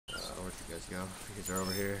where'd you guys go? You guys are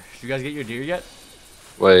over here. Did you guys get your deer yet?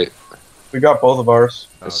 Wait, We got both of ours.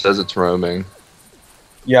 Oh, it says it's roaming.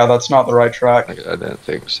 Yeah, that's not the right track. I didn't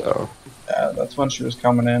think so. Yeah, that's when she was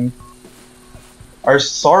coming in. I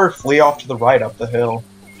saw her flee off to the right up the hill.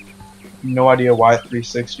 No idea why it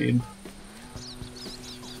 360'd.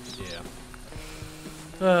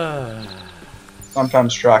 Yeah.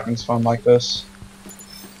 Sometimes tracking's fun like this.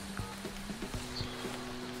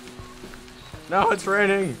 No, it's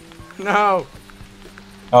raining. No.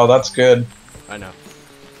 Oh, that's good. I know.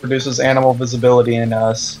 Produces animal visibility in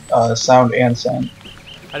sound and scent.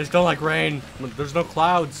 I just don't like rain. There's no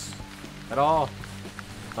clouds at all.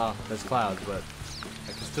 Oh, there's clouds, but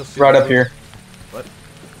I can still see. Right up here. What?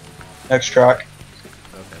 Next track.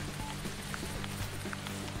 Okay.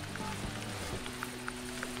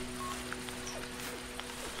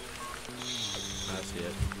 I see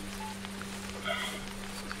it.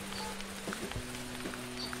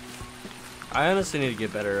 I honestly need to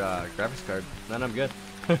get better graphics card. Then I'm good.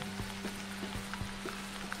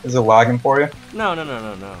 Is it lagging for you? No.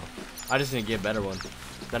 I just need to get a better one.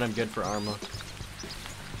 Then I'm good for Arma.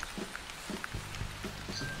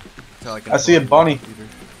 I see a bunny.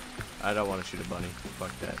 I don't want to shoot a bunny.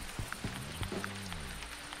 Fuck that.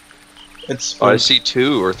 It's. Oh, I see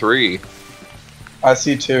 2 or 3. I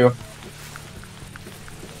see 2.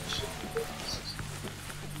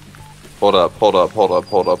 Hold up.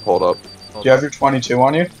 Do you have your 22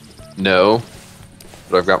 on you? No,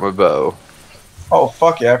 but I've got my bow. Oh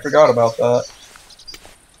fuck yeah! I forgot about that.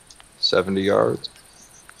 70 yards.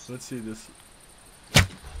 Let's see this.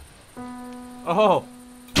 Oh!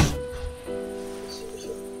 A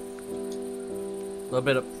little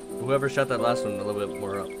bit up. Whoever shot that last one, a little bit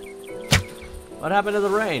more up. What happened to the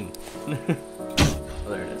rain? Oh,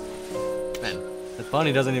 there it is. Man, this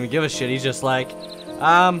bunny doesn't even give a shit. He's just like,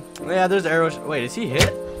 yeah, there's arrows. Wait, is he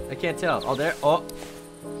hit? I can't tell. Oh, there. Oh,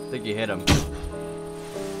 I think you hit him.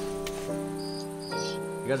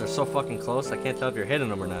 You guys are so fucking close. I can't tell if you're hitting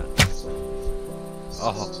him or not.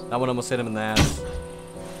 Oh, that one almost hit him in the ass.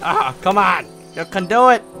 Ah, come on! You can do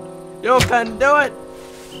it! You can do it!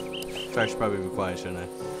 Sorry, I should probably be quiet, shouldn't I?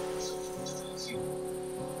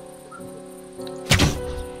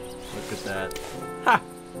 Look at that. Ha!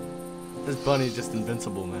 This bunny's just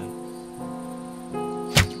invincible, man.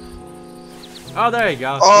 Oh, there you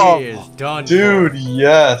go. Oh, he is done. dude,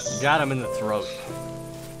 yes. Got him in the throat.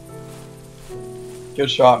 Good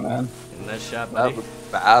shot, man. And that shot, That buddy. was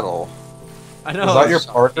a battle. I know. Was that your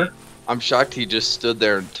Parker? I'm shocked he just stood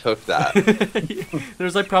there and took that.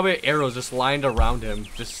 There's like probably arrows just lined around him.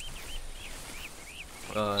 Just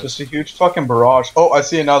a huge fucking barrage. Oh, I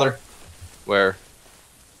see another. Where?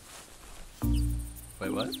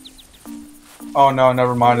 Wait, what? Oh no,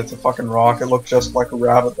 never mind. It's a fucking rock. It looked just like a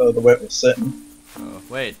rabbit though, the way it was sitting. Oh,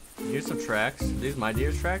 wait. Here's some tracks. Are these my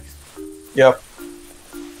deer's tracks? Yep.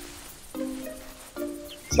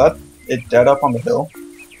 Is that it dead up on the hill?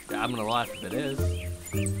 Yeah, I'm gonna laugh if it is.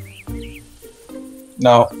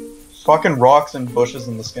 No. Fucking rocks and bushes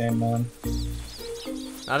in this game, man.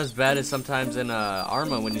 Not as bad as sometimes in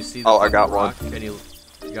Arma when you see the Oh, I got rock one. and you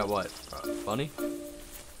got what? Bunny?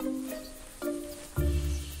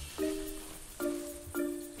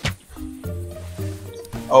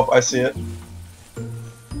 Oh, I see it.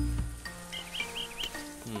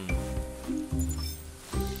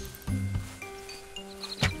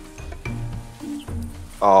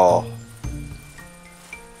 Oh,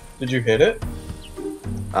 Did you hit it?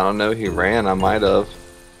 I don't know. He ran. I might have.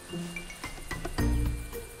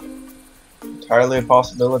 Entirely a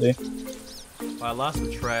possibility. Well, I lost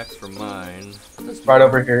the tracks for mine. Right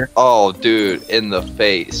over here. Oh, dude, in the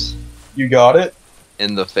face. You got it?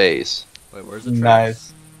 In the face. Wait, where's the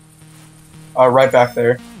tracks? Nice. Right back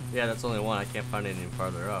there. Yeah, that's only one. I can't find it any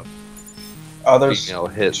farther up. There's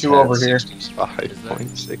Hit 2 over here.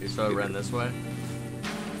 65.6. So it ran this way?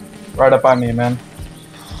 Right up by me, man.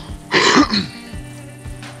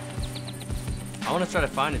 I want to try to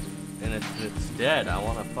find it, and it's dead. I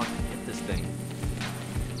want to fucking hit this thing.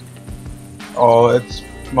 Oh, it's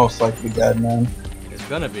most likely dead, man. It's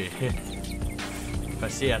gonna be. If I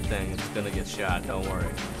see that thing, it's gonna get shot. Don't worry.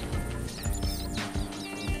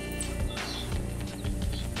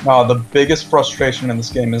 No, the biggest frustration in this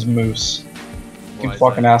game is moose. You Why can is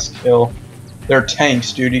fucking that? ask Kill. They're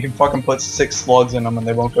tanks, dude. You can fucking put 6 slugs in them and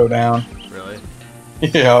they won't go down. Really?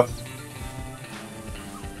 Yeah.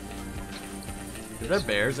 Is there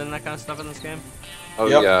bears and that kind of stuff in this game? Oh,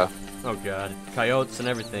 Yep. yeah. Oh god. Coyotes and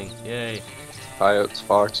everything. Yay. Coyotes,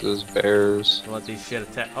 foxes, bears. Don't let these shit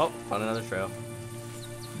attack. Oh, found another trail.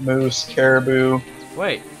 Moose, caribou.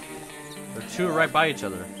 Wait. They're 2 right by each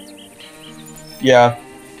other. Yeah.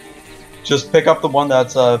 Just pick up the one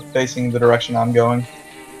that's facing the direction I'm going.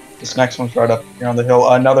 This next one's right up here on the hill.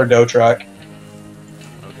 Another doe track.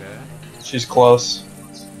 Okay. She's close.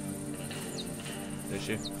 Is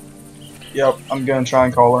she? Yep, I'm gonna try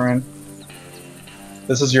and call her in.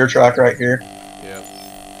 This is your track right here. Yep.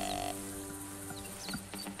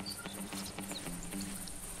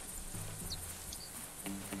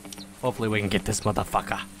 Hopefully we can get this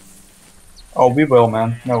motherfucker. Oh, we will,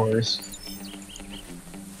 man. No worries.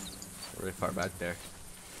 Really far back there.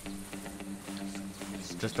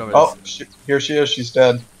 It's just over Oh, this. here she is. She's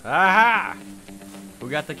dead. Aha! Who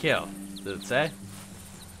got the kill? Did it say?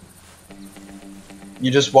 You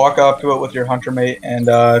just walk up to it with your hunter mate and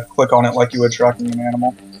click on it like you would tracking an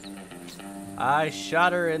animal. I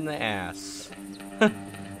shot her in the ass.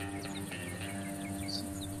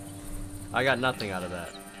 I got nothing out of that.